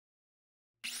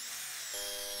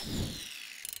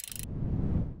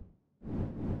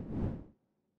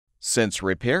Since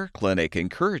Repair Clinic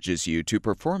encourages you to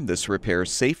perform this repair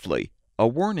safely, a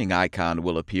warning icon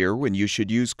will appear when you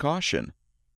should use caution.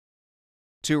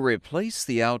 To replace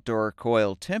the outdoor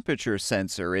coil temperature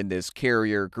sensor in this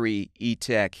Carrier Gree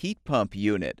ETAC heat pump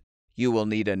unit, you will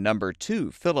need a number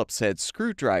 2 Phillips head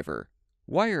screwdriver,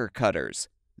 wire cutters,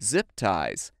 zip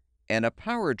ties, and a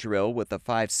power drill with a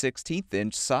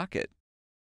 5/16" socket.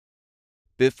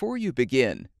 Before you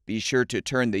begin, be sure to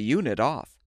turn the unit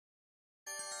off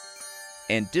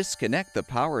and disconnect the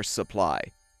power supply.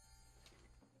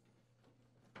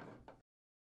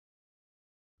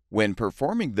 When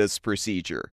performing this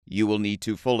procedure, you will need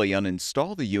to fully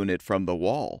uninstall the unit from the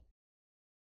wall.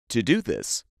 To do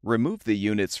this, remove the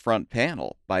unit's front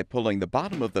panel by pulling the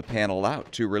bottom of the panel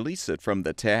out to release it from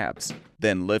the tabs,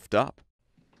 then lift up.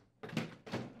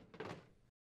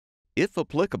 If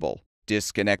applicable,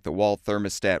 disconnect the wall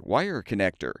thermostat wire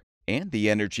connector and the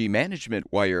energy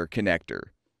management wire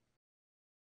connector.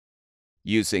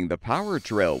 Using the power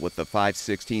drill with the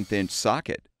 5/16"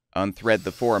 socket, unthread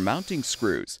the 4 mounting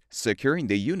screws, securing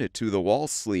the unit to the wall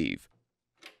sleeve.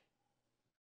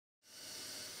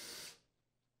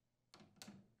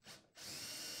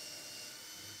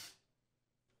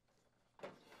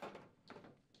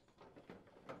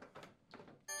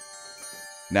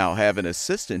 Now have an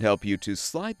assistant help you to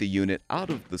slide the unit out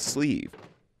of the sleeve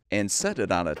and set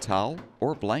it on a towel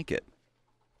or blanket.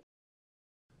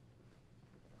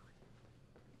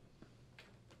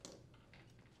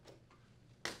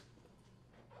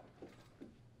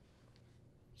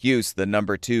 Use the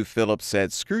number 2 Phillips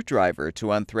head screwdriver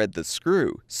to unthread the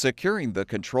screw, securing the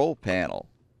control panel.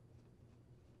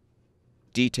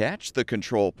 Detach the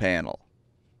control panel.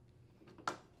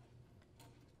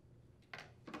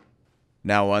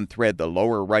 Now unthread the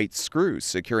lower right screw,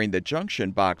 securing the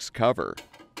junction box cover.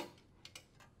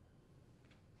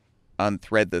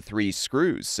 Unthread the 3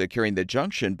 screws, securing the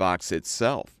junction box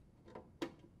itself.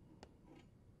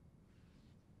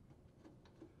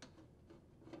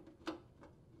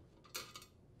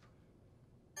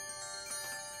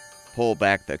 Pull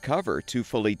back the cover to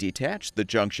fully detach the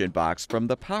junction box from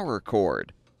the power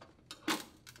cord.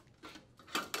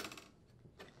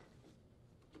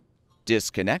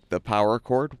 Disconnect the power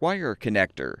cord wire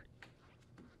connector.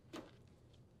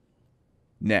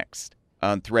 Next,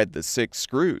 unthread the 6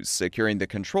 screws securing the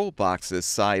control box's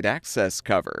side access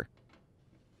cover.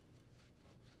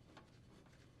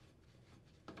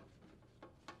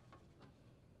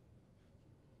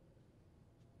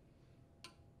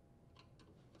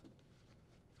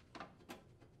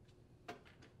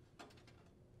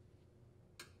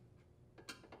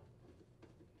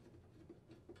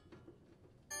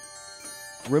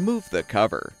 Remove the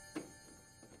cover.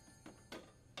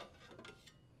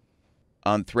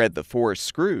 Unthread the 4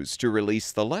 screws to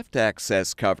release the left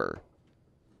access cover.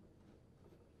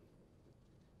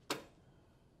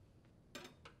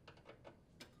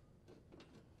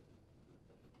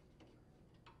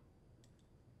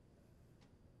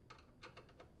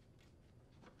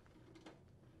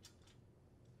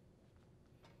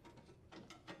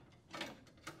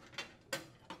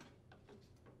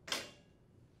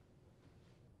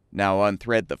 Now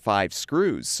unthread the 5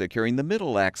 screws securing the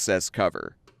middle access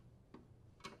cover.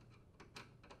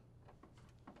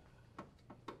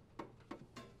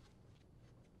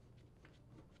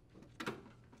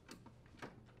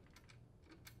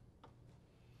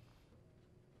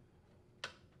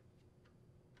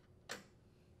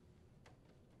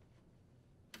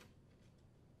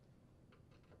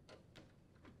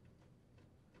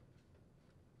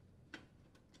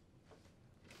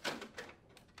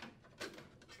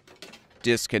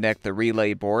 Disconnect the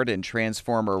relay board and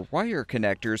transformer wire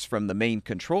connectors from the main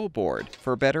control board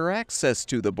for better access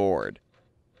to the board.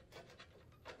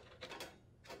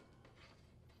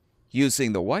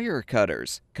 Using the wire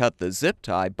cutters, cut the zip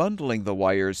tie bundling the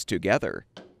wires together.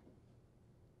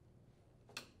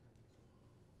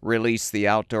 Release the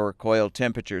outdoor coil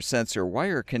temperature sensor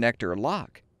wire connector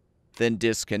lock. Then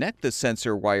disconnect the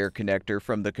sensor wire connector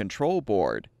from the control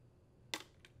board.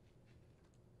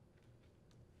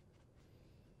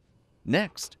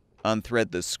 Next,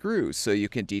 unthread the screw so you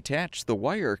can detach the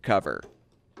wire cover.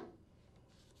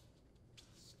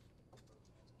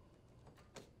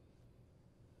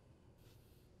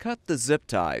 Cut the zip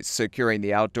ties securing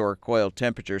the outdoor coil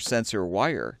temperature sensor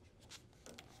wire.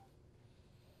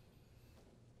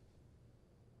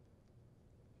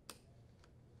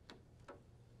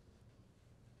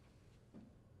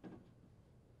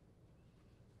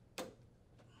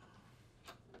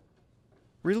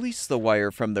 Release the wire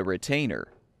from the retainer.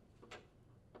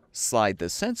 Slide the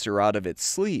sensor out of its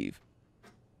sleeve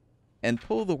and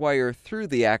pull the wire through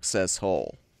the access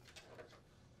hole.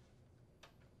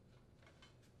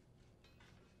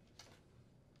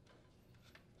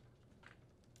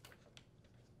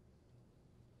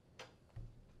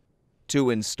 To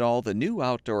install the new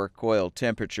outdoor coil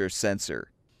temperature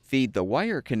sensor, feed the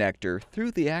wire connector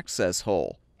through the access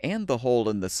hole and the hole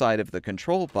in the side of the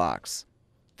control box.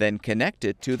 Then connect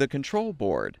it to the control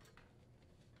board.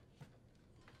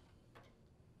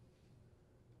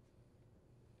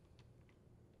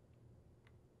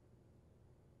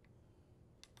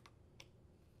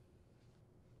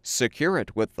 Secure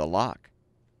it with the lock.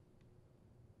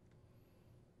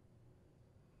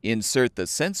 Insert the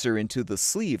sensor into the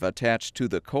sleeve attached to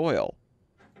the coil.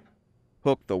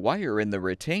 Hook the wire in the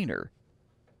retainer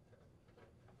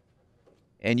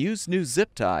and use new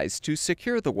zip ties to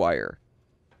secure the wire.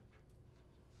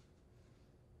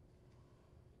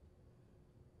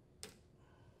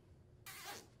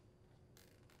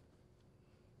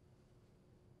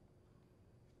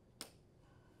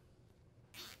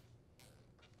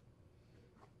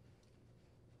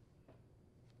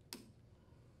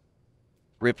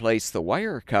 Replace the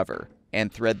wire cover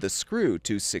and thread the screw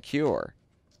to secure.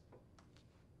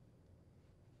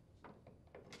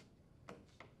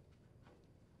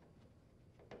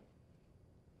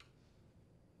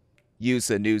 Use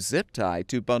a new zip tie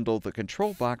to bundle the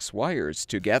control box wires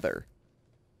together.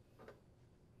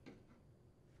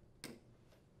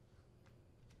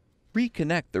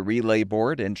 Reconnect the relay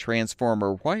board and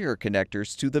transformer wire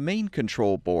connectors to the main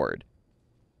control board.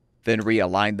 Then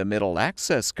realign the middle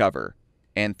access cover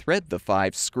and thread the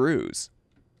 5 screws.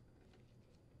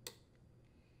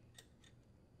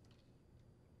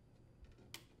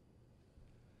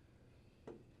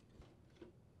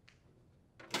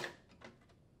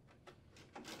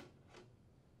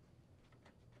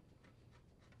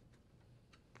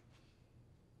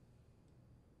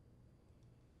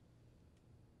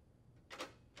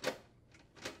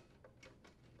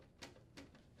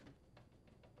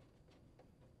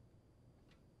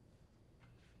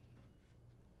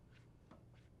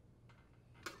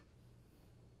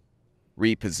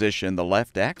 Reposition the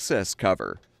left access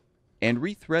cover and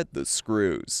rethread the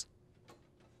screws.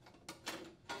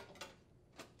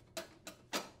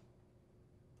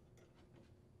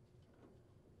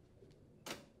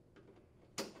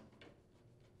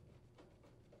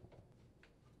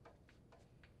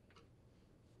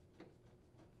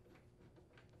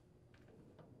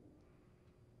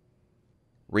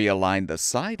 Realign the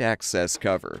side access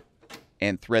cover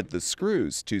and thread the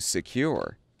screws to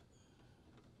secure.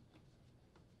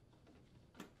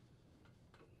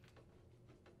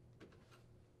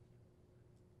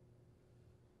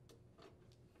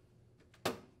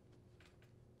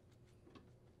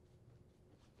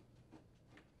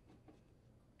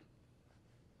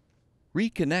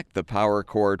 Reconnect the power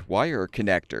cord wire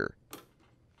connector.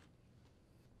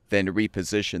 Then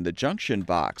reposition the junction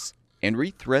box and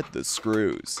rethread the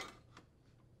screws.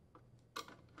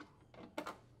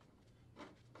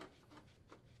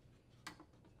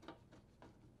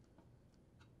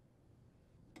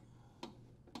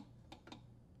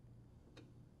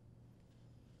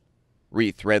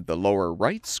 Rethread the lower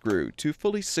right screw to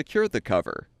fully secure the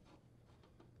cover.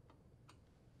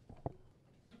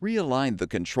 Realign the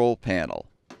control panel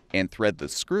and thread the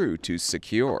screw to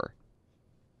secure.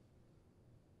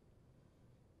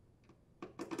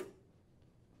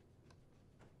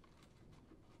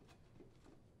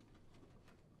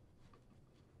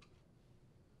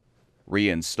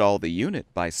 Reinstall the unit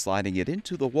by sliding it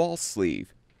into the wall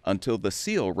sleeve until the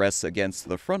seal rests against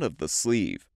the front of the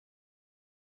sleeve.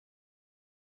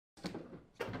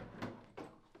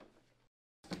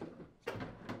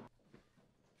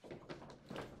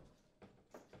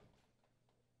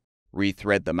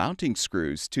 Rethread the mounting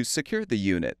screws to secure the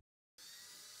unit.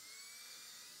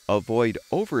 Avoid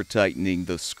over-tightening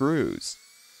the screws.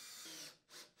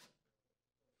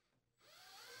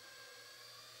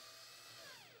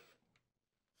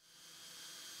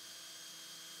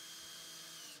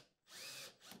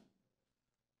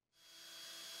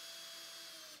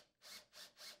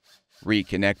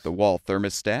 Reconnect the wall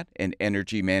thermostat and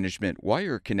energy management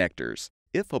wire connectors,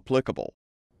 if applicable.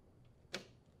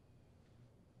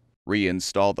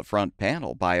 Reinstall the front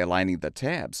panel by aligning the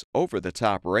tabs over the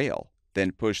top rail,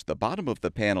 then push the bottom of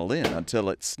the panel in until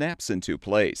it snaps into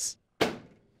place.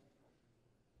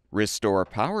 Restore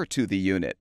power to the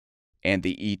unit, and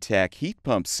the ETAC heat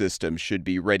pump system should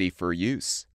be ready for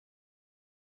use.